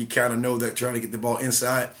inside, you kind of know that trying to get the ball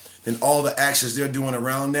inside, then all the actions they're doing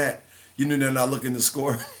around that, you know, they're not looking to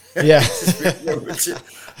score. Yeah.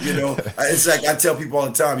 You know, it's like I tell people all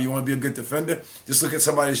the time, you want to be a good defender, just look at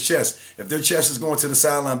somebody's chest. If their chest is going to the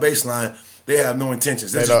sideline baseline, they have no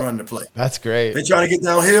intentions. They're just running the play. That's great. They're trying to get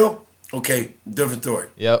downhill. Okay, different story.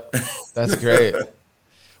 Yep. That's great.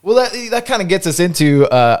 Well, that kind of gets us into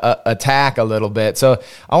attack a little bit. So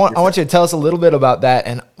I want you to tell us a little bit about that.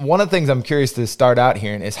 And one of the things I'm curious to start out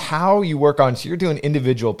hearing is how you work on. So you're doing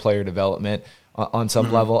individual player development on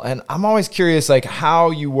some level, and I'm always curious, like how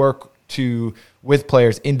you work to with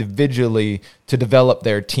players individually to develop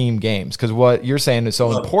their team games. Because what you're saying is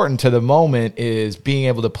so important to the moment is being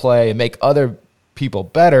able to play and make other people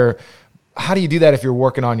better. How do you do that if you're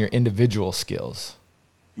working on your individual skills?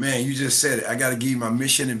 Man, you just said it. I got to give you my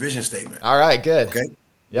mission and vision statement. All right, good. Okay?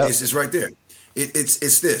 Yep. It's right there.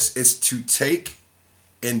 It's this. It's to take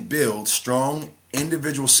and build strong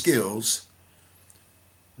individual skills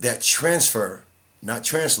that transfer, not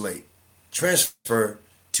translate, transfer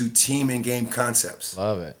to team and game concepts.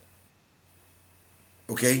 Love it.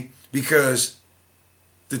 Okay? Because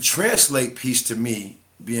the translate piece to me,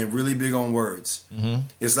 being really big on words,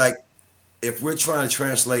 is like if we're trying to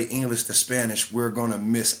translate English to Spanish, we're going to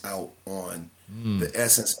miss out on the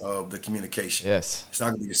essence of the communication. Yes. It's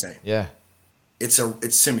not going to be the same. Yeah. It's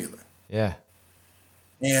similar. Yeah.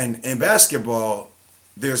 And in basketball,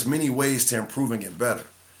 there's many ways to improve and get better.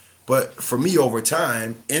 But for me, over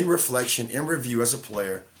time, in reflection, in review as a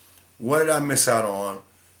player, what did I miss out on?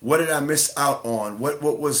 What did I miss out on? What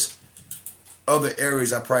was other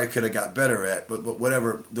areas I probably could have got better at? But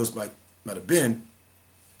whatever those might have been,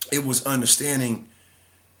 it was understanding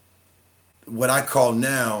what I call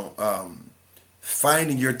now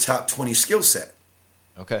finding your top 20 skill set.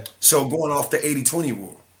 Okay. So going off the 80-20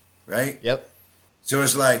 rule, right? Yep. So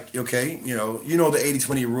it's like, okay, you know the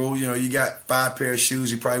 80-20 rule. You know, you got 5 pair of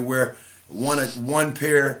shoes. You probably wear one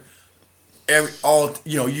pair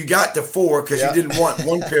you got the 4 because you didn't want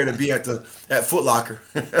one pair to be at Foot Locker.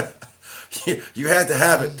 You had to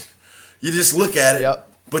have it. You just look at it. Yep.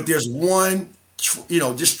 But there's one,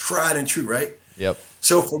 just tried and true, right? Yep.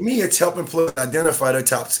 So for me, it's helping players identify their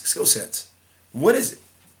top skill sets. What is it?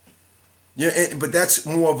 Yeah, but that's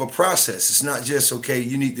more of a process. It's not just, okay,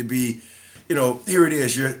 you need to be, here it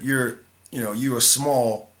is. You're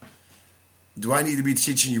small. Do I need to be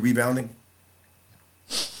teaching you rebounding?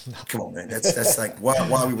 Come on, man. That's like, why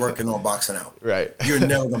are we working on boxing out? Right. You're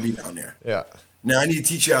never going to be down there. Yeah. Now, I need to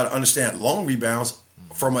teach you how to understand long rebounds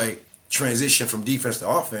from a transition from defense to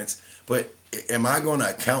offense. But am I going to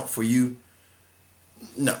account for you?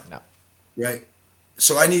 No. Right?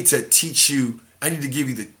 So I need to teach you. I need to give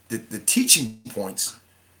you the teaching points,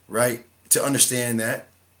 right, to understand that.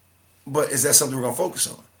 But is that something we're going to focus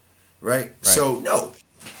on? Right? So, no.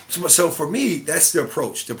 So for me, that's the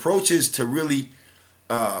approach. The approach is to really,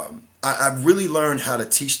 I've really learned how to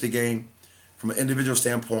teach the game from an individual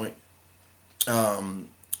standpoint. And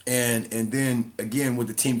then again with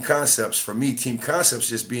the team concepts, for me, team concepts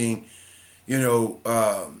just being, it's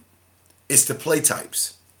the play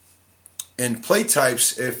types. And play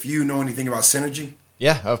types, if you know anything about synergy.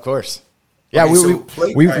 Yeah, of course. Yeah,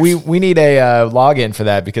 Okay, we need a login for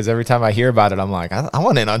that because every time I hear about it, I'm like, I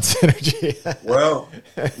want in on synergy. Well,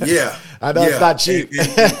 yeah. I know it's not cheap.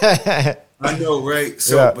 I know, right?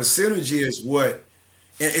 So, but synergy is what,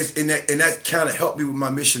 and that kind of helped me with my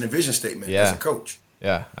mission and vision statement as a coach.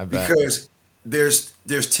 Yeah, I bet. Because there's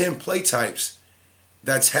 10 play types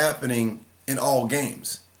that's happening in all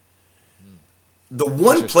games. The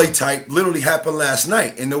one play type literally happened last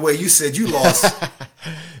night, and the way you said you lost.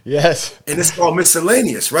 Yes. And it's called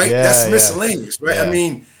miscellaneous, right? Yeah, That's miscellaneous, right? Yeah. I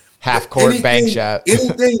mean, half court bank shot.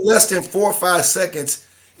 Anything less than 4 or 5 seconds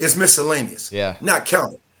is miscellaneous. Yeah. Not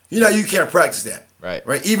counted. You can't practice that. Right.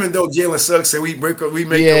 Right. Even though Jalen Suggs said we do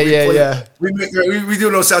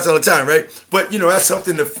those shots all the time, right? But that's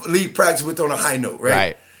something to lead practice with on a high note, right?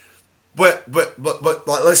 Right. But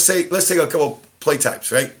let's take a couple play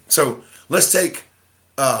types, right? So let's take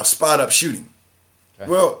spot up shooting. Okay.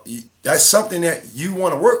 Well, that's something that you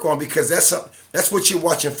want to work on because that's what you're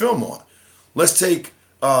watching film on. Let's take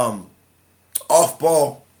off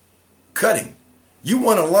ball cutting. You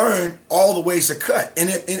want to learn all the ways to cut, and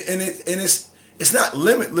it's not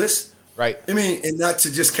limitless, right? I mean, and not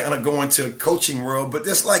to just kind of go into coaching world, but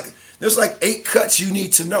there's like 8 cuts you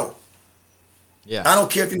need to know. Yeah, I don't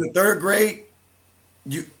care if you're in the 3rd grade,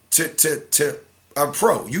 you to a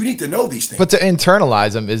pro, you need to know these things. But to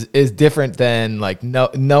internalize them is different than like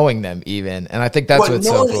knowing them even, and I think that's what's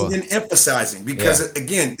so cool. And emphasizing because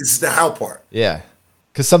again, this is the how part. Yeah.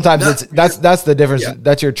 Because sometimes that's the difference. Yeah.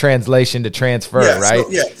 That's your translation to transfer, right?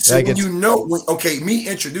 So like when me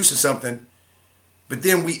introducing something, but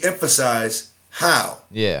then we emphasize how,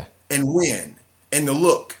 and when, and the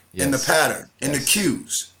look, and the pattern, and the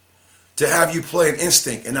cues, to have you play an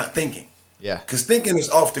instinct and not thinking. Yeah. Because thinking is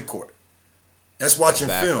off the court. That's watching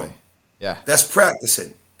film. Yeah. That's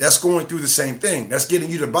practicing. That's going through the same thing. That's getting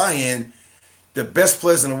you to buy in. The best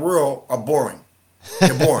players in the world are boring.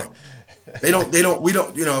 They're boring. We don't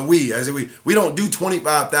do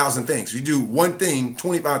 25,000 things. We do one thing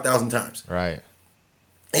 25,000 times. Right.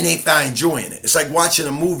 And they find joy in it. It's like watching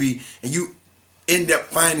a movie and you end up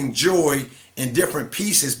finding joy in different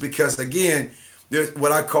pieces because, again, there's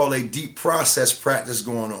what I call a deep process practice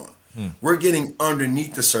going on. We're getting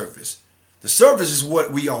underneath the surface. The surface is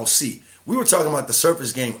what we all see. We were talking about the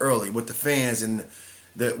surface game early with the fans and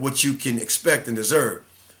what you can expect and deserve.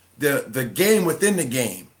 The game within the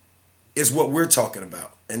game is what we're talking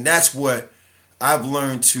about. And that's what I've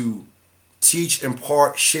learned to teach,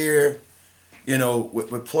 impart, share,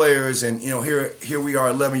 with players. And, here we are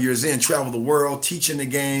 11 years in, travel the world, teaching the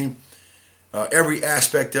game, every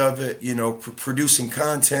aspect of it, producing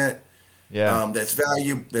content. Yeah. That's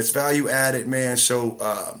value added, man. So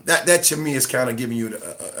that to me is kind of giving you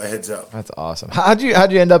a heads up. That's awesome. How'd you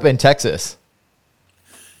end up in Texas?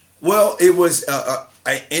 Well, it was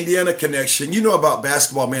an Indiana connection. You know about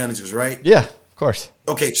basketball managers, right? Yeah, of course.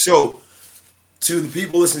 Okay, so to the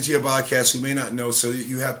people listening to your podcast who may not know, so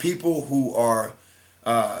you have people who are,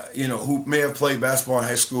 who may have played basketball in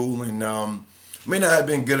high school and may not have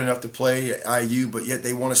been good enough to play at IU, but yet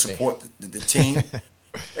they want to support the team.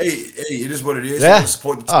 Hey, it is what it is. Yeah. You want to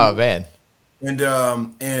support the team. Oh man. And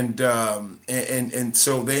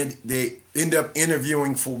so they end up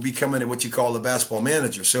interviewing for becoming what you call a basketball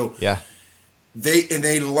manager. So yeah,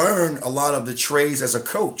 they learn a lot of the trades as a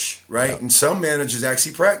coach, right? Yeah. And some managers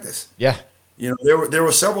actually practice. Yeah. There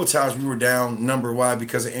were several times we were down number wide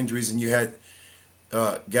because of injuries, and you had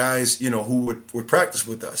guys who would practice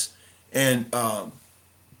with us. And I'm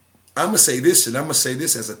gonna say this, and I'm gonna say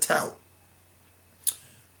this as a tout.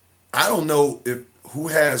 I don't know who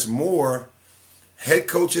has more head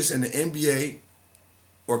coaches in the NBA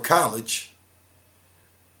or college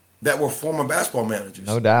that were former basketball managers.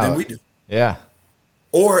 No doubt. Than we do. Yeah.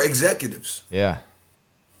 Or executives. Yeah.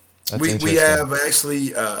 That's We have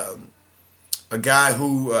actually a guy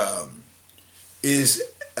who is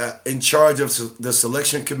in charge of the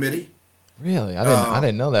selection committee. Really? I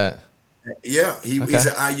didn't know that. Yeah, he's Okay.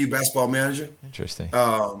 an IU basketball manager. Interesting.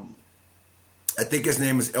 I think his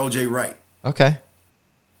name is LJ Wright. Okay.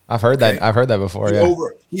 I've heard that. I've heard that before. Yeah.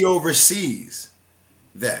 He oversees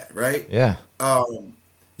that, right? Yeah.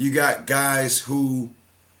 You got guys who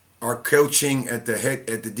are coaching at the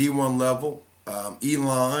D1 level.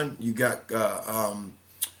 Elon, you got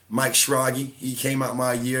Mike Schrage. He came out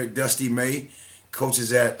my year. Dusty May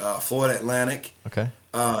coaches at Florida Atlantic. Okay.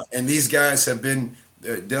 And these guys have been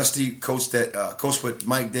Dusty coached with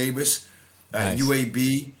Mike Davis, Nice.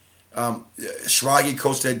 UAB. Schrage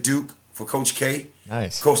coached at Duke for Coach K.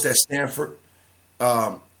 Nice. Coached at Stanford.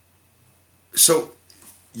 So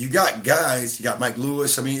you got guys. You got Mike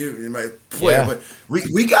Lewis. I mean, you might play, Yeah. but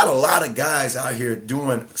we got a lot of guys out here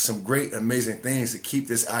doing some great, amazing things to keep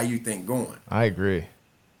this IU thing going. I agree.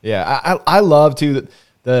 Yeah, I love too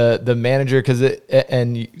the manager because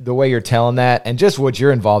and the way you're telling that and just what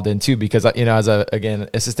you're involved in too because as a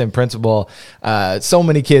assistant principal, so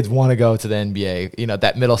many kids want to go to the NBA.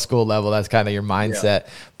 That middle school level, that's kind of your mindset. Yeah.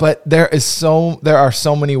 But there are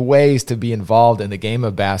so many ways to be involved in the game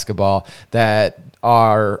of basketball that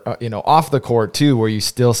are off the court too, where you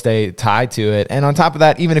still stay tied to it. And on top of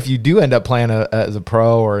that, even if you do end up playing as a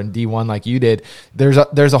pro or in D1 like you did, there's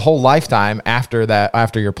a whole lifetime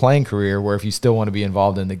after your playing career where if you still want to be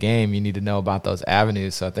involved in the game, you need to know about those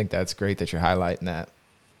avenues. So I think that's great that you're highlighting that.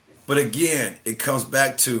 But again, it comes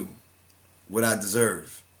back to what I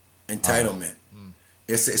deserve, entitlement.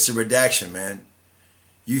 It's a redaction, man.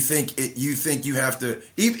 You think you have to,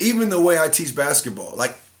 even the way I teach basketball,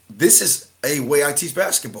 like this is a way I teach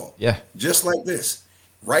basketball. Yeah. Just like this.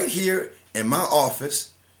 Right here in my office,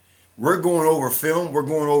 we're going over film, we're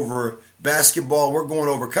going over basketball, we're going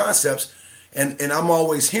over concepts, and I'm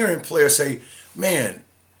always hearing players say, man,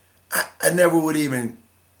 I never would even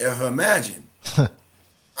have imagined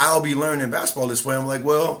I'll be learning basketball this way. I'm like,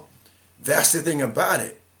 well, that's the thing about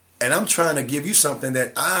it. And I'm trying to give you something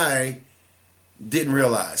that I didn't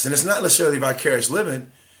realize. And it's not necessarily vicarious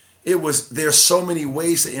living. There's so many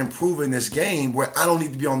ways to improve in this game where I don't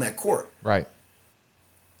need to be on that court. Right.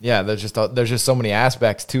 Yeah, there's just so many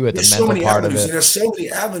aspects to it. There's the so mental many part avenues, of it. and there's so many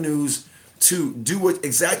avenues to do it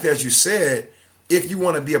exactly as you said if you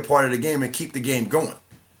want to be a part of the game and keep the game going.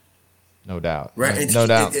 No doubt. Right? No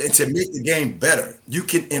doubt. And to make the game better, you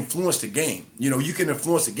can influence the game. You can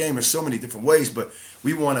influence the game in so many different ways, but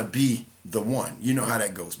we want to be the one. You know how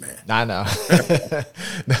that goes, man. I know.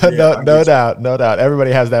 No doubt.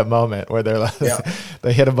 Everybody has that moment where they're like,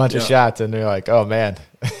 they hit a bunch of shots and they're like, oh man.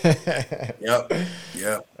 Yep.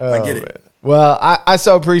 Oh, I get it. Man. Well, I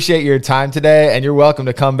so appreciate your time today, and you're welcome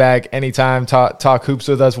to come back anytime, talk hoops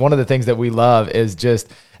with us. One of the things that we love is just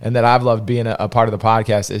and that I've loved being a part of the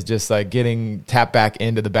podcast is just like getting tapped back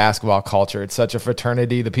into the basketball culture. It's such a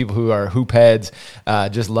fraternity. The people who are hoop heads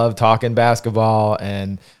just love talking basketball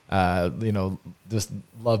and just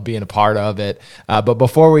love being a part of it. But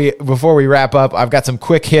before we wrap up, I've got some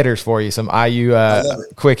quick hitters for you, some IU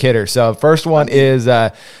quick hitters. So first one is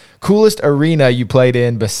coolest arena you played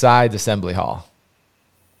in besides Assembly Hall.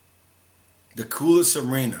 The coolest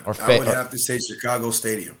arena, I would have to say Chicago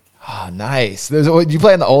Stadium. Oh, nice. You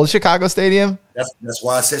play in the old Chicago Stadium? That's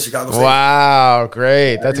why I said Chicago Stadium. Wow,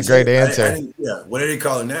 great. That's a great answer. What do they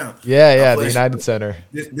call it now? Yeah, the United Center.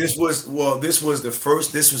 This was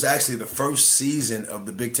actually the first season of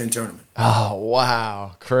the Big Ten tournament. Oh,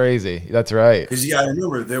 wow. Crazy. That's right. Because you got to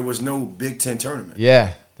remember, there was no Big Ten tournament.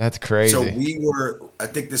 Yeah, that's crazy. So I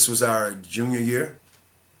think this was our junior year.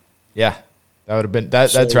 Yeah. That would have been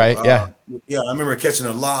that's right. Yeah. Yeah, I remember catching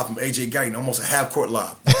a lob from AJ Guyton, almost a half-court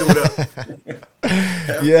lob. Threw it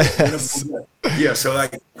up. Yes. Yeah, so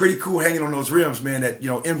like pretty cool hanging on those rims, man, that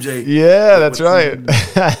MJ. Yeah, that's right.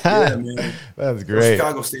 Yeah, man. That's great.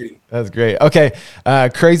 Chicago Stadium. That's great. Okay.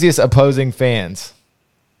 Craziest opposing fans.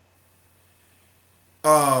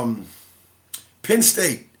 Penn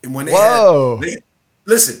State. And when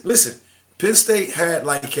listen. Penn State had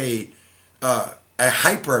like a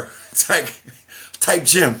hyper type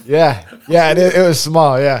gym. Yeah, and it was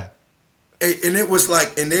small. Yeah, and it was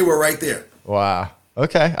like, and they were right there. Wow.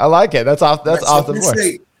 Okay, I like it. That's off the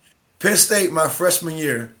board. Penn State, my freshman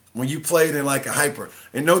year, when you played in like a hyper,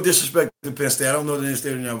 and no disrespect to Penn State, I don't know the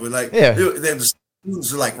stadium now, but like, the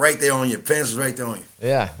students are like right there on you. Penn was right there on you.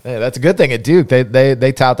 Yeah, that's a good thing at Duke.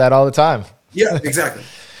 They tout that all the time. Yeah, exactly.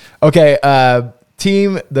 Okay,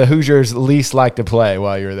 team the Hoosiers least like to play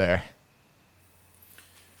while you were there.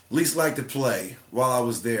 Least like to play while I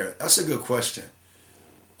was there. That's a good question.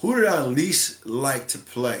 Who did I least like to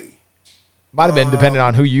play? Might have been depending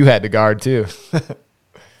on who you had to guard too.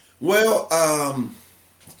 Well, I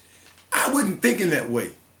wasn't thinking that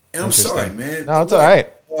way. And I'm sorry, man. No, it's all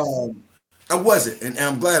right. I wasn't, and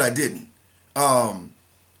I'm glad I didn't. Now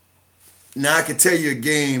I can tell you a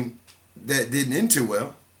game that didn't end too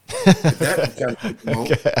well. That kind of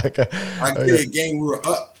okay. I can tell you a game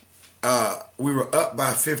we were up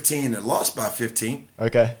by 15 and lost by 15.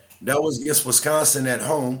 Okay. That was against Wisconsin at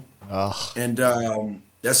home. Oh. And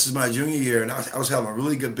this is my junior year, and I was having a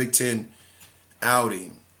really good Big Ten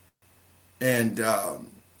outing. And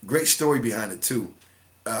great story behind it, too.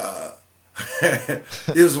 It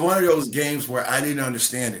was one of those games where I didn't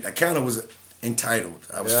understand it. I kind of was entitled.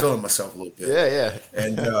 I was feeling myself a little bit. Yeah.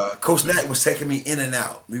 And Coach Knack was taking me in and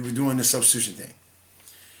out. We were doing the substitution thing.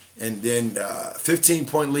 And then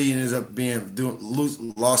 15-point lead ended up being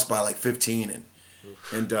lost by like 15.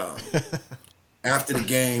 And after the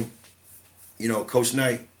game, Coach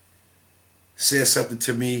Knight said something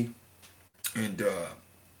to me, and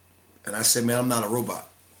I said, "Man, I'm not a robot.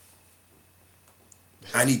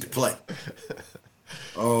 I need to play."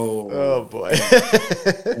 Oh boy.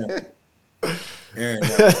 And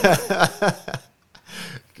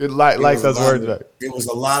good like those words. It was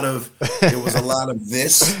a lot of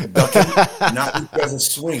this ducking, not because of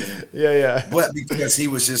swinging. Yeah. But because he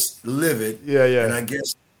was just livid. Yeah. And I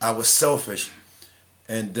guess I was selfish,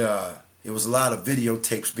 and it was a lot of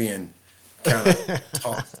videotapes being kind of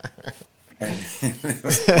talked.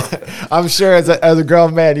 I'm sure as a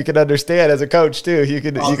grown man, you can understand. As a coach too, you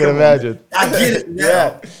can imagine. I get it now.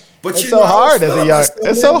 Yeah. But it's so hard as a young.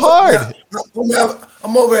 It's so hard.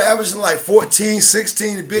 I'm over here averaging like 14,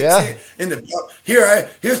 16 in Big Ten. In the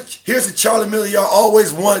here's the Charlie Miller y'all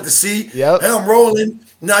always wanted to see. Yep. And I'm rolling.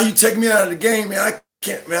 Now you take me out of the game, man. I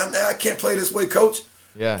can't play this way, coach.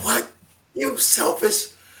 Yeah. What? You selfish.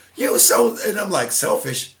 You so, and I'm like,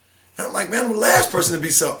 selfish. And I'm like, man, I'm the last person to be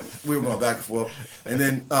selfish. We were going back and forth. And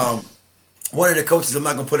then one of the coaches, I'm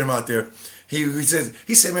not gonna put him out there. He said,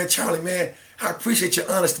 man, Charlie, man, I appreciate your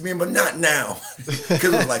honesty, man, but not now.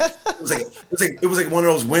 Because it was like one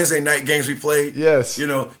of those Wednesday night games we played. Yes.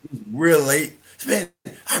 Real late. Man,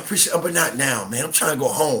 I appreciate it, but not now, man. I'm trying to go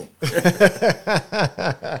home.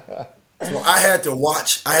 So I had to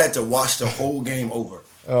watch the whole game over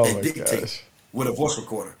and dictate with a voice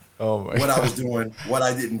recorder. What I was doing, what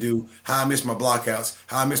I didn't do, how I missed my blockouts,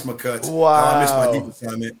 how I missed my cuts, how I missed my deep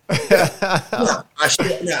assignment.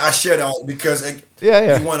 I shared all because you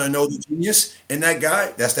want to know the genius in that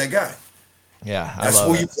guy. That's that guy. Yeah,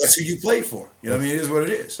 that's who you played for. You know what I mean? It is what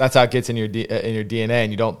it is. That's how it gets in your DNA,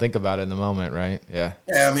 and you don't think about it in the moment, right? Yeah.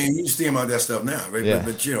 Yeah, I mean, you just think about that stuff now, right? Yeah.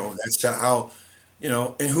 But that's how,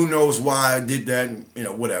 and who knows why I did that, and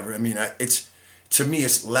whatever. I mean, to me,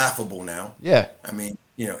 it's laughable now. Yeah. I mean,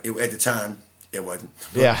 at the time, It wasn't.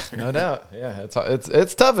 Yeah, no doubt. Yeah,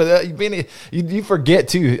 it's tough. You forget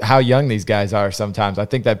too how young these guys are sometimes. I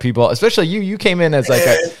think that people, especially you came in as like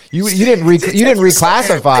you didn't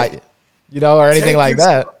reclassify, or anything like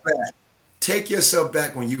that. Take yourself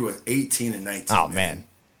back when you were 18 and 19. Oh man,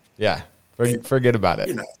 yeah. Forget about it.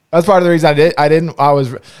 You know. That's part of the reason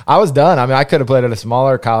I was done. I mean, I could have played at a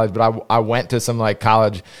smaller college, but I went to some like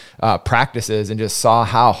college practices and just saw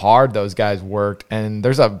how hard those guys worked. And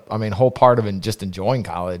there's whole part of just enjoying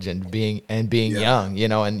college and being young,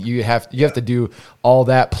 and you have to do all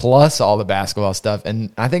that plus all the basketball stuff.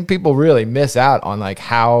 And I think people really miss out on like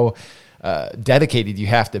how dedicated you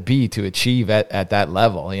have to be to achieve at that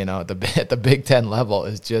level. At the Big Ten level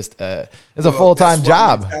is just it's a full-time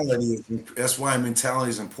job. That's why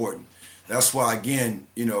mentality is important. That's why, again,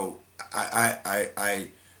 I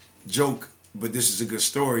joke, but this is a good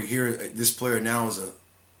story here. This player now is a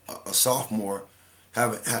sophomore,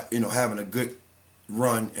 having a good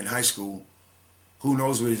run in high school. Who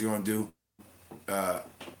knows what he's going to do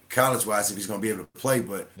college-wise, if he's going to be able to play?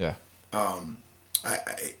 But yeah.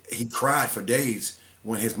 He cried for days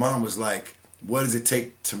when his mom was like, "What does it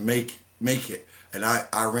take to make it?" And I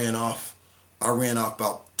ran off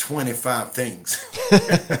about 25 things.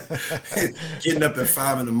 Getting up at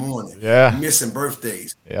 5 a.m, missing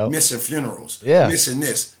birthdays, missing funerals, missing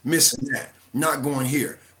this, missing that, not going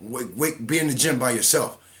here, be in the gym by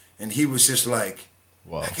yourself. And he was just like,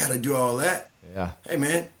 "Whoa. I got to do all that." Yeah. Hey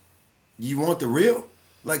man, you want the real?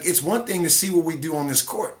 Like, it's one thing to see what we do on this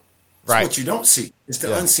court. It's right. what you don't see. It's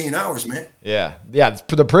the unseen hours, man. Yeah. Yeah.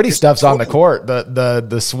 The pretty stuff's on the court.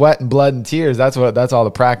 The sweat and blood and tears. That's all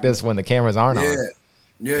the practice when the cameras aren't on.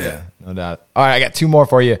 Yeah. No doubt. All right. I got two more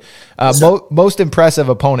for you. Most impressive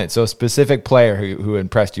opponent. So a specific player who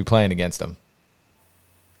impressed you playing against them.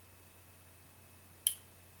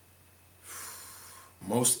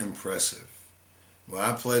 Most impressive. Well,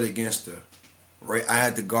 I played against I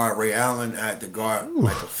had to guard Ray Allen. I had to guard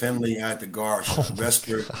Michael Finley. I had to guard Sean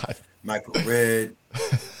Vesper, Michael Redd.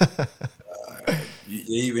 You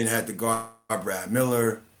even had to guard Brad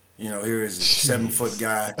Miller. Here is a 7-foot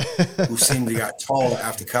guy who seemed to got taller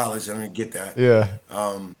after college. I didn't get that. Yeah.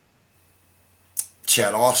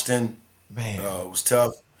 Chad Austin. Man. Was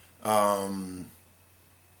tough.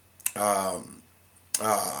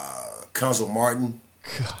 Kunzel Martin.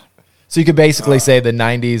 God. So you could basically say the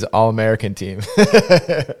 '90s All-American team.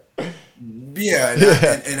 Yeah,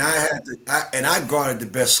 and I guarded the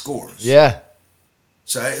best scorers. Yeah.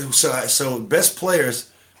 So best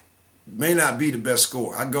players may not be the best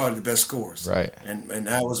scorer. I guarded the best scorers. Right. And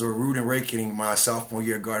that was a rude awakening my sophomore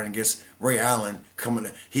year guarding against Ray Allen.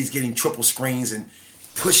 He's getting triple screens and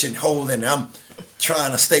pushing, holding. I'm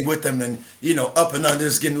trying to stay with him and up and under,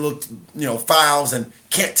 just getting little fouls and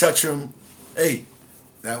can't touch him. Hey.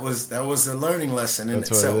 That was a learning lesson in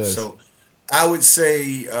itself. So I would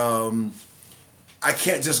say I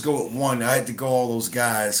can't just go with one. I had to go all those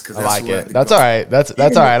guys because I like it. That's all right. That's all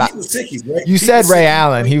right. Right? You said Ray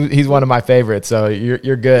Allen. He's one of my favorites. So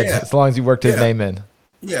you're good as long as you worked his name in.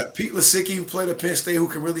 Yeah, Pete Lasicki, who played at Penn State, who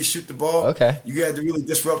can really shoot the ball. Okay. You had to really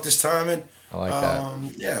disrupt his timing. I like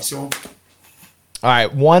that. Yeah. So. All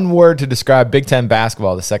right. One word to describe Big Ten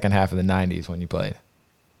basketball the second half of the '90s when you played.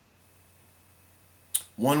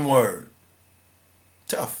 One word.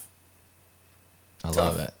 Tough. I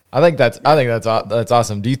love it. I think that's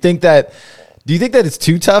awesome. Do you think that it's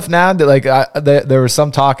too tough now? There was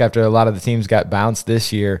some talk after a lot of the teams got bounced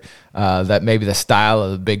this year that maybe the style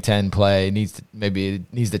of the Big Ten play needs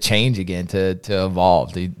to change again to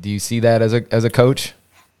evolve. Do you see that as a coach?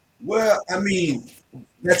 Well, I mean,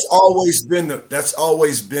 that's always been the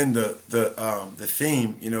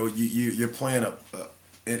theme. You're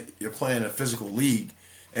playing a physical league.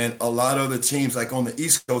 And a lot of the teams, like on the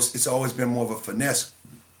East Coast, it's always been more of a finesse.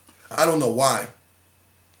 I don't know why,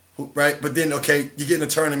 right? But then, okay, you get in a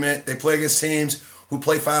tournament, they play against teams who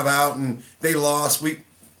play 5 out, and they lost.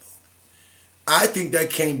 I think that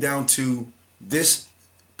came down to this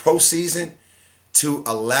postseason, to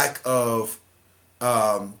a lack of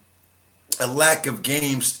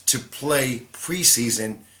games to play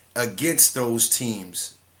preseason against those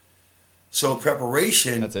teams. So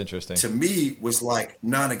preparation, that's interesting, to me, was like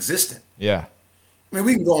non-existent. Yeah. I mean,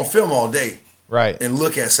 we can go on film all day, right, and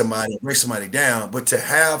look at somebody, break somebody down, but to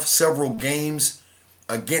have several games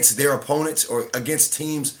against their opponents or against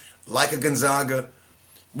teams like a Gonzaga,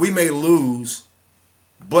 we may lose,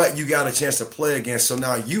 but you got a chance to play against. So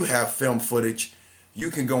now you have film footage you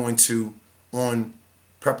can go into on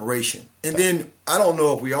preparation. And then I don't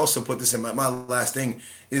know if we also put this in my last thing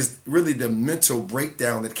is really the mental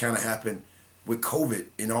breakdown that kind of happened with COVID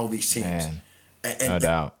in all these teams. Man. And, No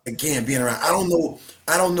doubt. Again, being around, I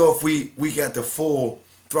don't know if we got the full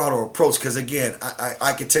throttle approach, because again,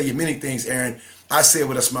 I can tell you many things, Aaron. I say it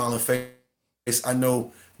with a smiling face. I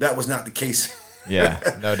know that was not the case. Yeah,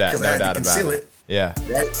 no doubt, Because no I had doubt to conceal about it. Yeah,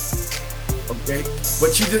 right? Okay, but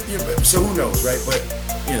so who knows, right? But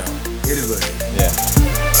it is what it is. yeah.